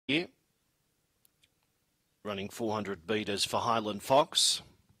here. Running 400 metres for Highland Fox.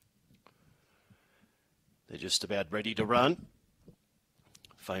 They're just about ready to run.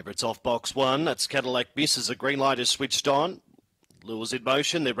 Favourites off box 1. That's Cadillac Miss as the green light is switched on. Lures in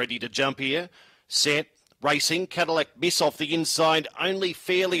motion. They're ready to jump here. Set. Racing. Cadillac Miss off the inside, only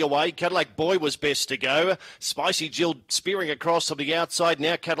fairly away. Cadillac Boy was best to go. Spicy Jill spearing across on the outside.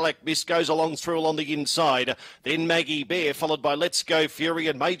 Now Cadillac Miss goes along through on the inside. Then Maggie Bear, followed by Let's Go Fury,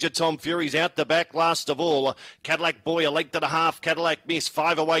 and Major Tom Fury's out the back last of all. Cadillac Boy a length and a half. Cadillac Miss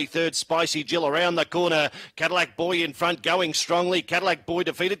 5 away third. Spicy Jill around the corner. Cadillac Boy in front going strongly. Cadillac Boy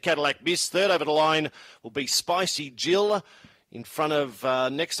defeated. Cadillac Miss third over the line will be Spicy Jill. In front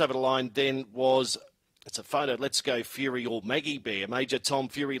of next over the line then was... It's a photo, Let's Go Fury or Maggie Bear. Major Tom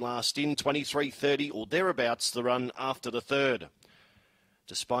Fury last in, 23.30 or thereabouts the run after the third.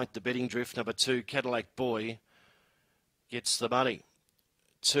 Despite the betting drift, number 2, Cadillac Boy gets the money.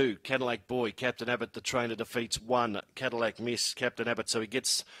 2, Cadillac Boy, Captain Abbott, the trainer, defeats 1, Cadillac Miss, Captain Abbott. So he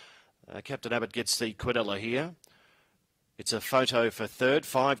gets, Captain Abbott gets the quadrilla here. It's a photo for third,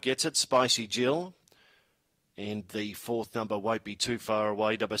 5 gets it, Spicy Jill. And the fourth number won't be too far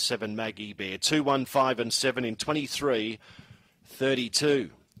away, number 7, Maggie Bear. 2, 1, 5 and 7 in 23, 32.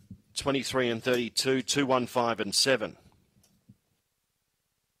 23 and 32, 2, 1, 5 and 7.